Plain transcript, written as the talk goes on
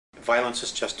violence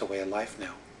is just a way of life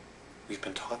now. We've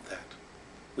been taught that.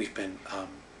 We've been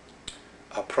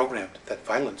programmed that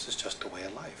violence is just a way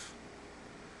of life.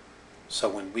 So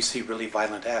when we see really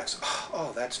violent acts,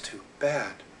 oh, that's too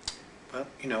bad. Well,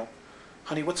 you know,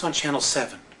 honey, what's on Channel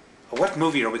 7? Or what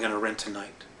movie are we going to rent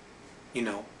tonight? You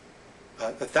know,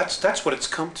 that's what it's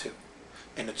come to.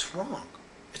 And it's wrong.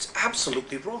 It's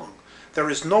absolutely wrong. There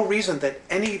is no reason that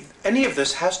any of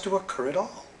this has to occur at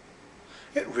all.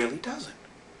 It really doesn't.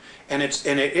 And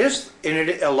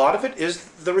a lot of it is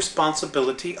the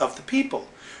responsibility of the people.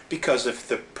 Because if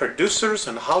the producers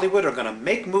in Hollywood are going to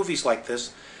make movies like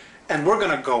this, and we're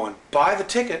going to go and buy the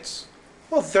tickets,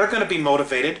 well, they're going to be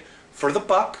motivated for the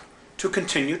buck to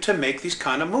continue to make these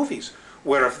kind of movies.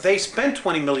 Where if they spend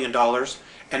 $20 million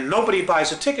and nobody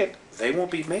buys a ticket, they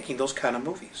won't be making those kind of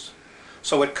movies.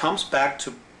 So it comes back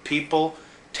to people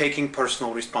taking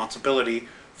personal responsibility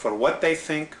for what they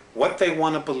think, what they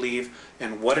want to believe,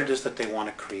 and what it is that they want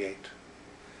to create.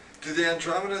 Do the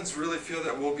Andromedans really feel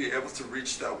that we'll be able to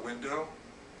reach that window?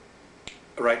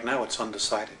 Right now it's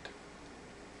undecided.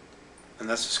 And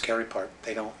that's the scary part.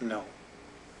 They don't know.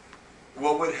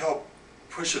 What would help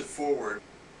push it forward?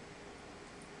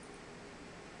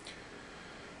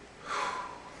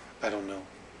 I don't know.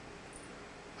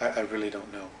 I really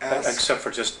don't know. Except for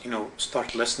just, you know,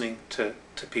 start listening to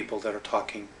people that are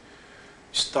talking.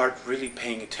 Start really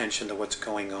paying attention to what's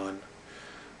going on.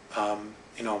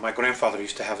 You know, my grandfather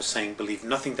used to have a saying, believe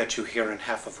nothing that you hear and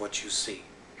half of what you see.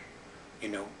 You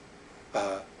know,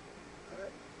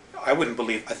 I wouldn't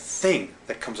believe a thing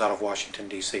that comes out of Washington,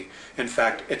 D.C. In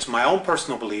fact, it's my own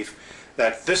personal belief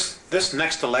that this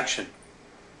next election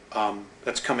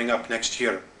that's coming up next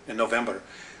year in November,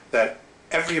 that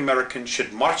every American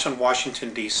should march on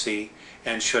Washington, D.C.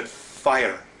 and should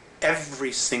fire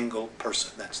every single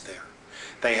person that's there.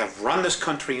 They have run this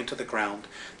country into the ground.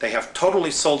 They have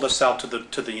totally sold us out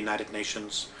to the United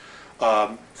Nations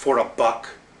for a buck,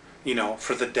 you know,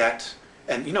 for the debt.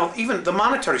 And, you know, even the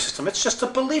monetary system, it's just a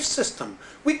belief system.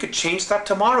 We could change that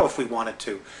tomorrow if we wanted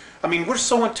to. I mean, we're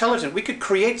so intelligent. We could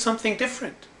create something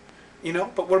different, you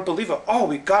know, but we're believing, oh,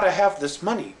 we got to have this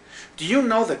money. Do you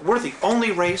know that we're the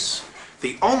only race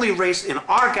in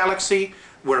our galaxy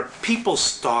where people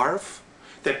starve,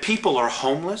 that people are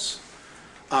homeless?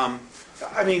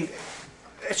 I mean,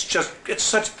 it's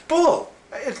such bull.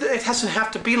 It doesn't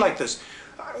have to be like this.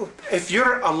 If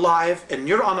you're alive and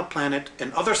you're on a planet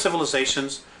and other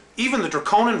civilizations, even the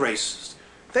draconian races,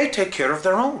 they take care of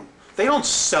their own. They don't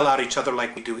sell out each other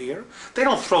like we do here. They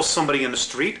don't throw somebody in the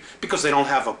street because they don't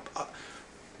have a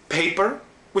paper,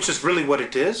 which is really what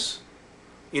it is.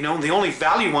 You know, and the only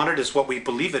value on it is what we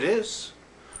believe it is.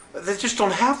 They just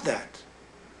don't have that.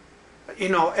 You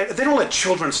know, they don't let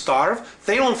children starve.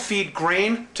 They don't feed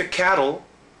grain to cattle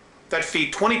that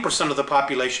feed 20% of the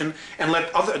population and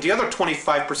let the other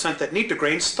 25% that need the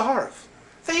grain starve.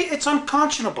 It's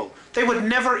unconscionable. They would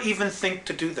never even think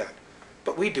to do that.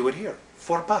 But we do it here.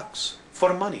 For bucks,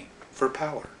 for money, for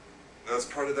power. That's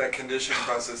part of that conditioning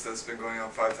process that's been going on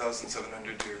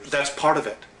 5,700 years. That's part of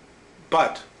it.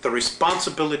 But the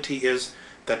responsibility is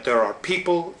that there are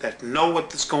people that know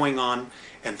what's going on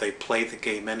and they play the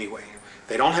game anyway.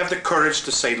 They don't have the courage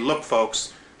to say, look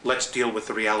folks, let's deal with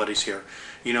the realities here.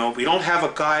 You know, we don't have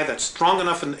a guy that's strong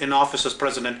enough in office as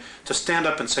president to stand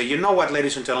up and say, you know what,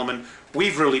 ladies and gentlemen,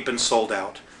 we've really been sold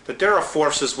out. That there are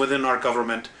forces within our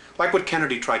government, like what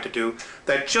Kennedy tried to do,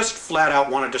 that just flat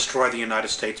out want to destroy the United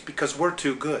States because we're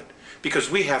too good, because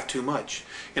we have too much.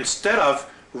 Instead of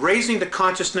raising the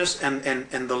consciousness and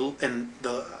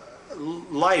the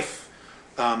life,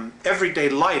 everyday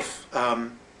life,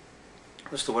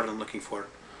 what's the word I'm looking for?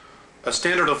 A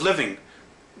standard of living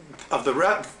of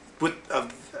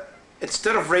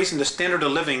instead of raising the standard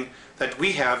of living that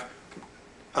we have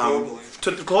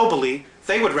globally,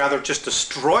 they would rather just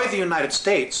destroy the United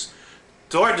States,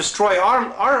 destroy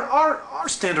our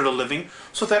standard of living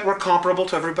so that we're comparable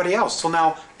to everybody else. So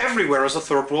now everywhere is a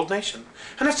third world nation.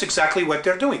 And that's exactly what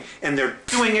they're doing. And they're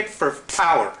doing it for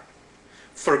power,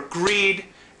 for greed.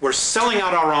 We're selling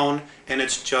out our own, and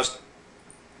it's just,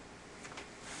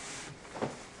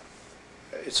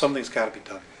 something's got to be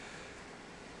done.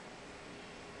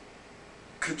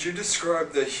 Could you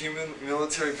describe the human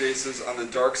military bases on the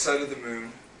dark side of the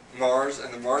moon, Mars,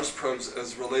 and the Mars probes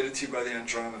as related to you by the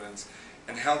Andromedans,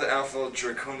 and how the Alpha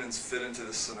Draconians fit into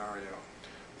this scenario?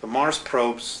 The Mars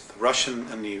probes, the Russian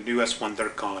and the US one, they're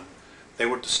gone. They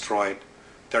were destroyed.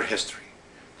 They're history.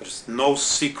 There's no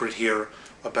secret here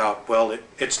about, well,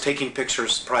 it's taking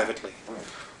pictures privately.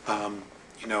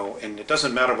 You know, and it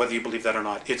doesn't matter whether you believe that or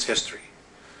not. It's history.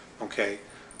 Okay?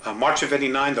 March of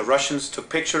 '89, the Russians took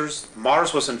pictures.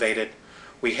 Mars was invaded.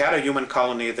 We had a human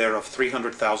colony there of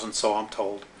 300,000, so I'm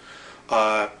told.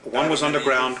 One was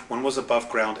underground, one was above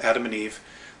ground, Adam and Eve.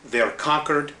 They're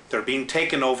conquered, they're being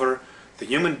taken over. The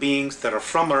human beings that are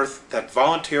from Earth, that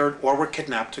volunteered or were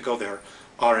kidnapped to go there,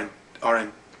 are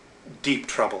in deep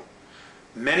trouble.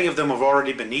 Many of them have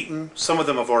already been eaten, some of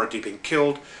them have already been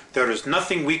killed. There is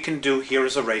nothing we can do here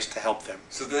as a race to help them.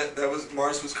 So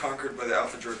Mars was conquered by the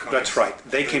Alpha Draconians? That's right.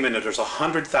 They came in, there's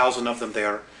 100,000 of them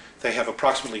there. They have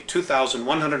approximately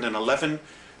 2,111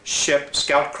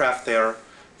 scout craft there.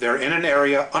 They're in an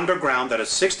area underground that is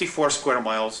 64 square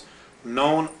miles,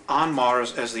 known on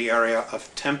Mars as the area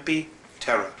of Tempe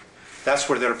Terra. That's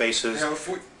where their base is. Now,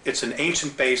 it's an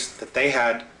ancient base that they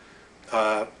had.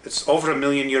 It's over 1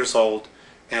 million years old,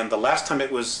 and the last time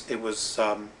it was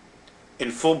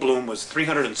in full bloom was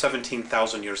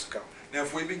 317,000 years ago. Now,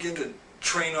 if we begin to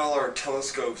train all our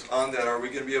telescopes on that, are we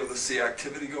going to be able to see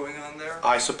activity going on there?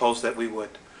 I suppose that we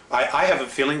would. I have a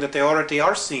feeling that they already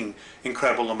are seeing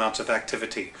incredible amounts of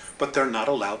activity, but they're not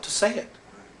allowed to say it.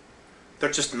 They're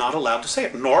just not allowed to say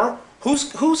it. Nor,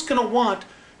 who's going to want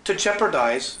to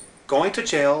jeopardize going to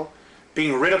jail,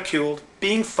 being ridiculed,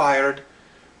 being fired,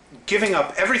 giving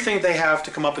up everything they have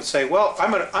to come up and say, well,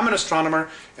 I'm an astronomer,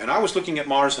 and I was looking at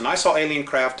Mars, and I saw alien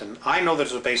craft, and I know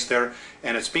there's a base there,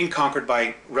 and it's being conquered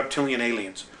by reptilian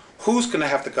aliens. Who's going to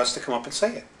have the guts to come up and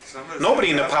say it? Nobody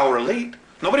in the power elite.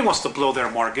 Nobody wants to blow their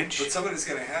mortgage. But somebody's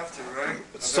going to have to, right?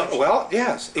 So, well,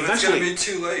 yes. But eventually, it's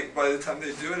going to be too late by the time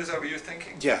they do it. Is that what you're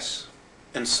thinking? Yes.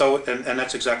 And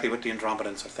that's exactly what the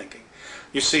Andromedans are thinking.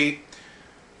 You see,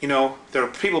 there are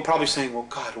people probably saying, well,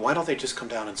 God, why don't they just come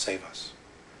down and save us?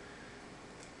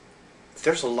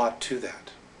 There's a lot to that.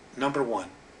 Number one,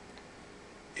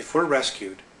 if we're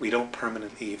rescued, we don't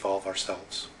permanently evolve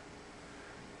ourselves.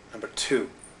 Number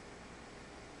two,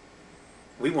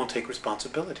 we won't take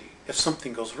responsibility. If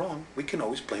something goes wrong, we can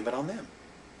always blame it on them.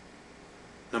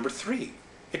 Number three,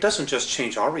 it doesn't just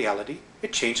change our reality,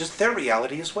 it changes their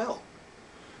reality as well.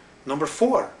 Number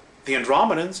four, the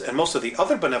Andromedans and most of the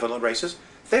other benevolent races,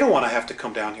 they don't want to have to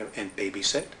come down here and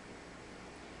babysit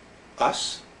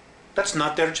us. That's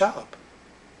not their job.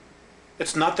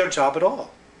 It's not their job at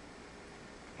all.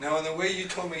 Now, in the way you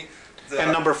told me that...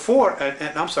 And number four,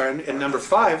 and I'm sorry, and number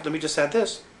five, let me just add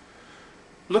this.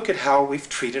 Look at how we've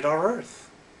treated our Earth.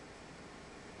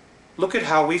 Look at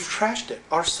how we've trashed it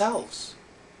ourselves.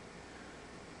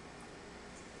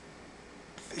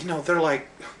 They're like,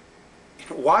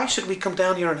 why should we come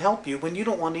down here and help you when you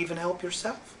don't want to even help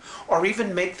yourself? Or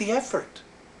even make the effort?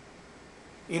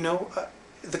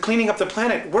 The cleaning up the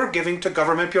planet, we're giving to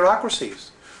government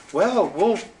bureaucracies.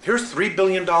 Well, here's $3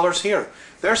 billion here.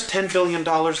 There's $10 billion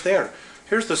there.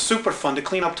 Here's the super fund to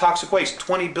clean up toxic waste,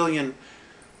 $20 billion.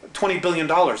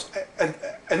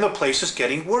 And the place is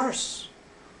getting worse.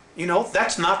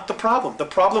 That's not the problem. The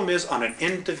problem is on an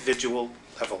individual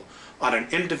level, on an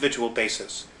individual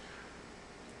basis.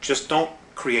 Just don't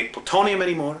create plutonium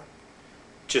anymore.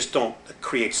 Just don't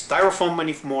create styrofoam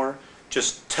anymore.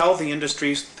 Just tell the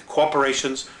industries, the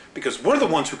corporations, because we're the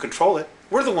ones who control it.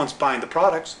 We're the ones buying the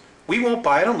products. We won't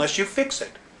buy it unless you fix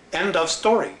it. End of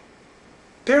story.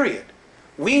 Period.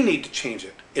 We need to change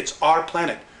it. It's our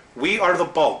planet. We are the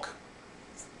bulk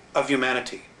of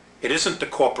humanity. It isn't the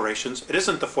corporations. It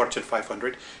isn't the Fortune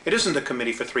 500. It isn't the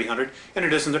Committee for 300. And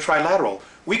it isn't the Trilateral.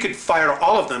 We could fire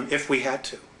all of them if we had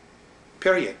to.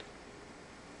 Period.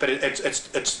 But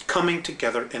it's coming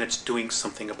together and it's doing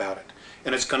something about it.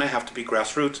 And it's going to have to be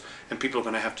grassroots, and people are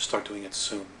going to have to start doing it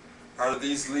soon. Are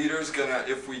these leaders going to,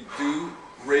 if we do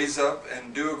raise up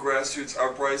and do a grassroots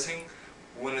uprising,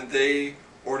 wouldn't they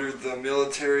order the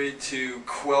military to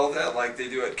quell that like they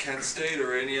do at Kent State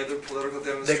or any other political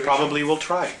demonstration? They probably will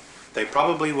try. They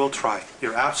probably will try.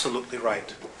 You're absolutely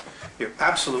right. You're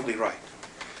absolutely right.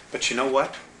 But you know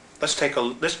what? Let's take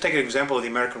an example of the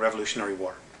American Revolutionary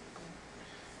War.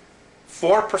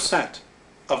 4%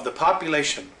 of the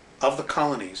population of the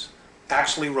colonies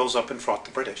actually rose up and fought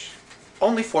the British.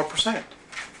 Only 4%.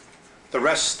 The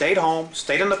rest stayed home,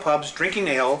 stayed in the pubs, drinking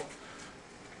ale,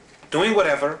 doing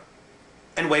whatever,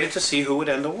 and waited to see who would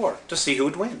end the war, to see who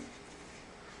would win.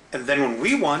 And then when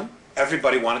we won,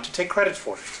 everybody wanted to take credit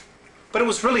for it. But it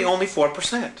was really only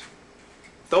 4%.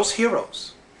 Those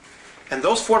heroes. And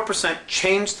those 4%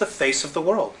 changed the face of the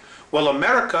world. Well,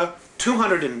 America,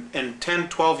 210,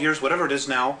 12 years, whatever it is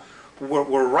now,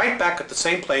 we're right back at the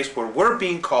same place where we're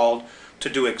being called to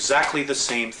do exactly the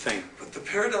same thing. But the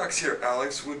paradox here,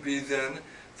 Alex, would be then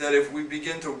that if we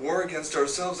begin to war against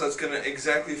ourselves, that's going to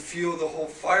exactly fuel the whole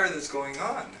fire that's going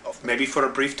on. Maybe for a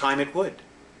brief time it would.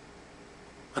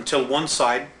 Until one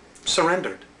side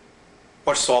surrendered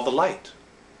or saw the light.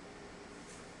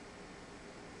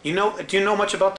 Do you know much about